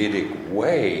comedic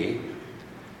way,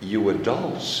 you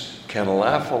adults can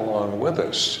laugh along with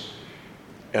us.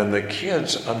 And the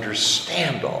kids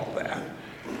understand all that.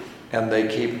 And they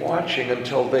keep watching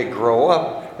until they grow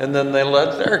up, and then they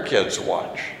let their kids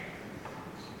watch.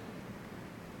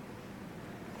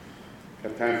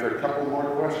 Got time for a couple more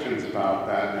questions about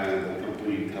Batman, the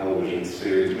complete television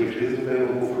series, which is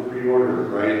available for pre-order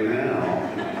right now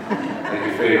at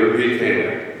your favorite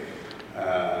retailer.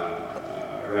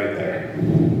 Right there.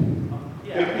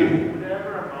 Yeah, was there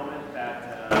ever a moment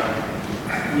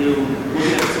that you look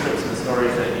at scripts and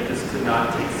stories that you just could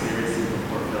not take seriously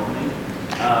before filming?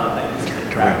 That you just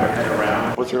couldn't wrap your head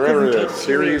around? Was there ever a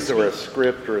series or a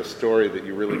script or a story that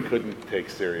you really couldn't take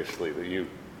seriously, that you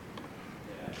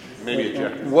maybe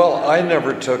ejected? Well, I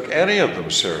never took any of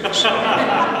them seriously.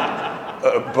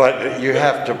 But you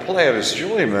have to play it, as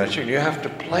Julie mentioned, you have to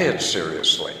play it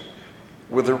seriously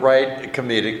with the right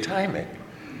comedic timing.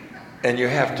 And you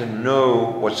have to know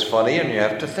what's funny and you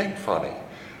have to think funny.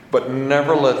 But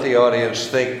never let the audience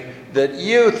think that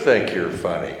you think you're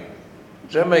funny.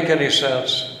 Does that make any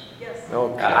sense? Yes.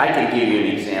 Okay. I can give you an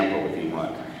example if you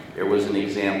want. There was an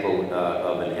example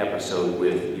of an episode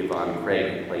with Yvonne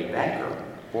Craig who played Batgirl.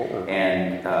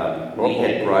 And we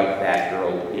had brought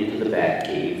Batgirl into the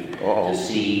Batcave to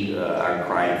see our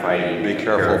crime-fighting. Be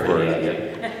careful, Bert.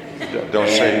 Don't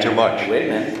say too much. Wait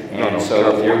a minute. No, And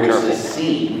so there was careful. this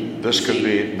scene. This could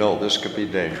be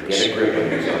dangerous. Get a grip on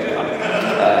yourself.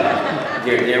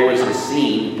 There was a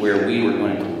scene where we were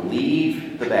going to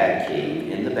leave the Batcave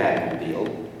in the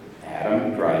Batmobile.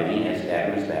 Adam driving, as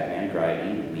Adam as Batman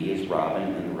driving, me as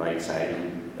Robin in the right side,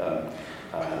 and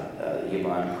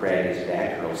Yvonne Craig as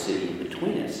Batgirl sitting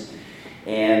between us.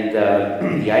 And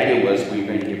the idea was we were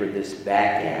going to give her this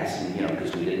Batgas, and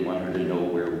because we didn't want her to know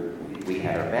where we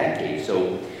had our Batcave.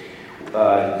 So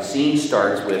the scene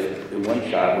starts with one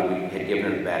shot where we had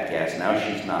given her the Batgas. Now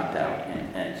she's knocked out,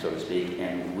 and so to speak,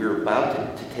 and we're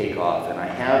about to take off. And I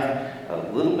have a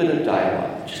little bit of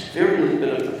dialogue, just very little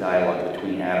bit of dialogue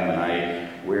between Adam and I,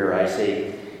 where I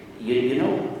say,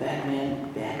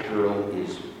 Batgirl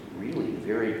is really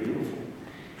very beautiful.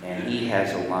 And he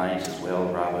has a line, says, well,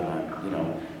 Robin, I'm,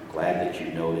 glad that you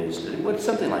noticed. What's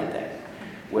something like that?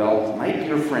 Well, my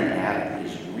dear friend Adam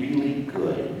is really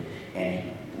good and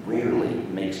he rarely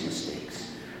makes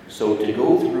mistakes. So to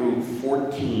go through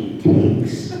 14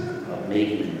 takes of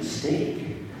making a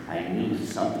mistake, I knew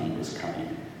something was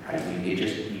coming.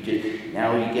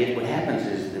 Now you get, what happens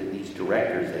is that these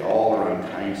directors, they all are on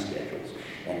time schedules.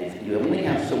 And if you only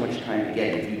have so much time to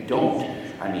get, if you don't,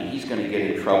 he's going to get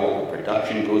in trouble, the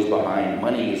production goes behind,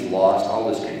 money is lost, all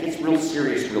this, it gets real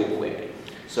serious real quick.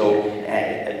 So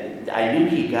I knew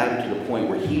he got him to the point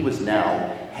where he was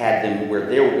now, had them where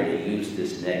they were going to use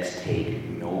this next take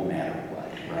no matter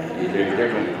what, right?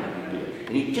 They're going to do it.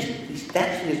 And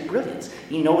that's his brilliance.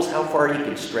 He knows how far he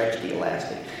can stretch the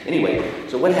elastic. Anyway,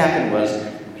 so what happened was,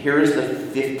 here is the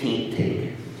 15th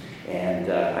take.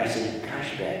 And I said,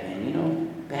 gosh, Batman,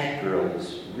 Batgirl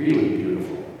is really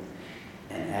beautiful.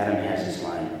 And Adam has this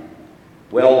line,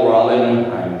 well, Robin,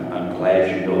 I'm glad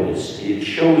you noticed. It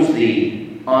shows the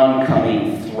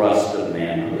oncoming thrust of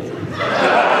manhood.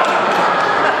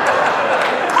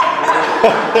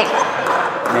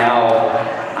 Now,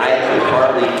 I could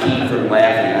hardly keep from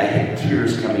laughing. I had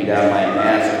tears coming down my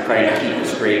mask. I'm trying to keep a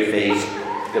straight face.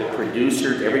 The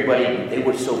producers, everybody, they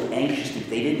were so anxious that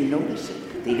they didn't notice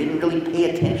it. They didn't really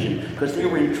pay attention because they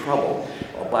were in trouble.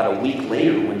 About a week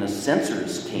later, when the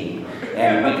censors came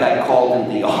and we got called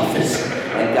into the office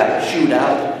and got chewed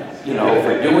out,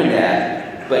 for doing that.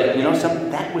 But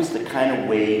that was the kind of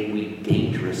way we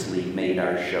dangerously made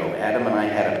our show. Adam and I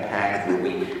had a pact where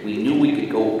we knew we could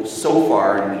go so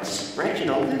far and we'd stretch it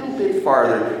a little bit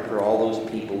farther for all those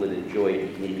people that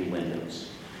enjoyed innuendos.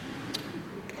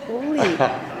 Holy.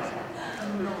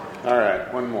 All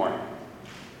right, one more.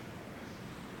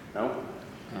 No?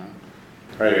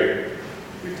 Right here.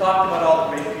 We've talked about all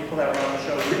the great people that were on the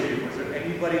show with you. Was there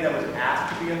anybody that was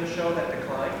asked to be on the show that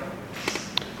declined?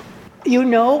 You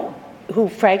know who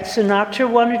Frank Sinatra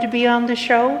wanted to be on the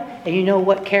show? And you know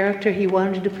what character he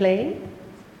wanted to play?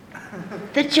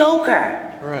 The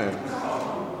Joker. Right.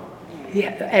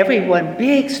 Yeah, everyone,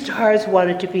 big stars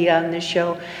wanted to be on the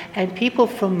show, and people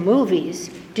from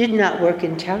movies did not work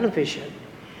in television.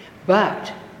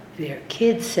 But their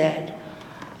kids said,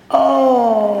 I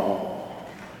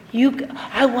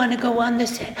want to go on the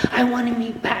set. I want to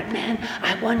meet Batman.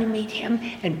 I want to meet him.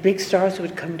 And big stars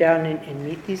would come down and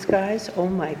meet these guys. Oh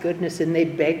my goodness. And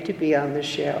they'd beg to be on the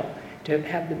show. to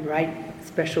have them write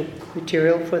special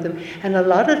material for them. And a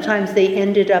lot of times they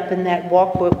ended up in that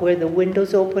walk where the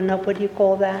windows open up. What do you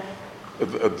call that?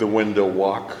 The window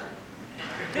walk.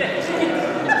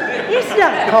 It's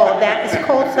not called that. It's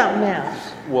called something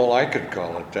else. Well, I could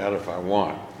call it that if I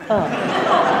want. Oh.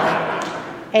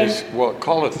 And Well,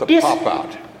 call it the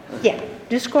pop-out. yeah.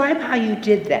 Describe how you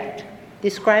did that.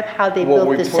 Describe how they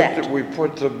built the set. We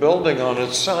put the building on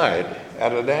its side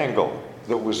at an angle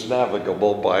that was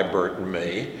navigable by Bert and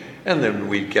me. And then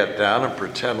we'd get down and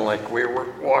pretend like we were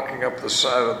walking up the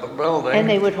side of the building. And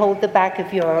they would hold the back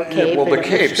of your cape. Well, the and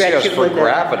capes, stretch yes, it for with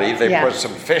gravity. They yeah. put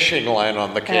some fishing line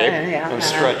on the cape and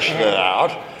stretched it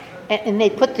out. And they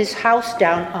put this house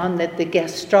down on the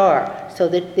guest star so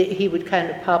that he would kind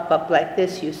of pop up like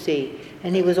this, you see.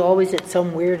 And he was always at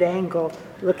some weird angle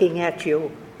looking at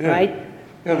you, right?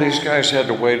 Yeah, these guys had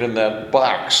to wait in that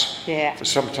box,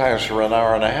 sometimes for an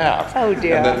hour and a half. Oh,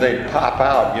 dear. And then they'd pop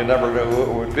out. You never knew who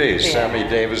it would be. Sammy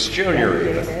Davis Jr.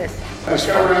 even. It was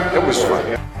fun. It was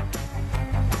fun.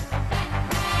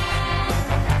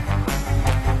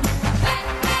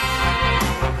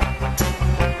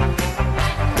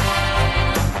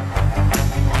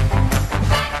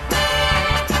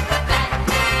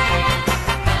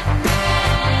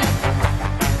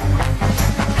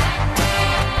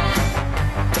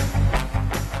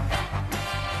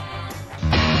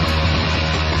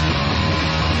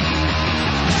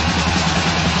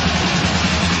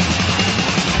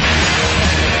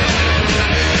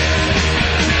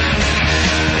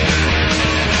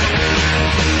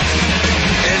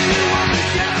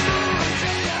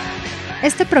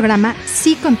 Este programa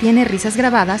sí contiene risas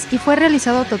grabadas y fue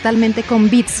realizado totalmente con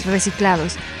beats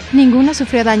reciclados. Ninguno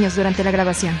sufrió daños durante la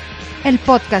grabación. El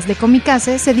podcast de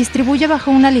Comikaze se distribuye bajo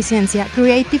una licencia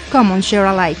Creative Commons Share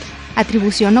Alike,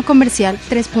 atribución no comercial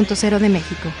 3.0 de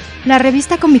México. La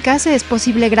revista Comikaze es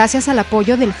posible gracias al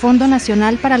apoyo del Fondo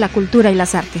Nacional para la Cultura y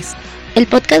las Artes. El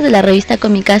podcast de la revista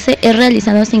Comikaze es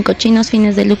realizado sin cochinos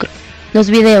fines de lucro.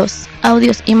 Los videos,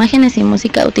 audios, imágenes y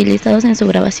música utilizados en su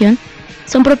grabación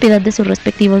son propiedad de sus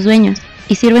respectivos dueños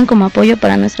y sirven como apoyo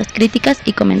para nuestras críticas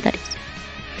y comentarios.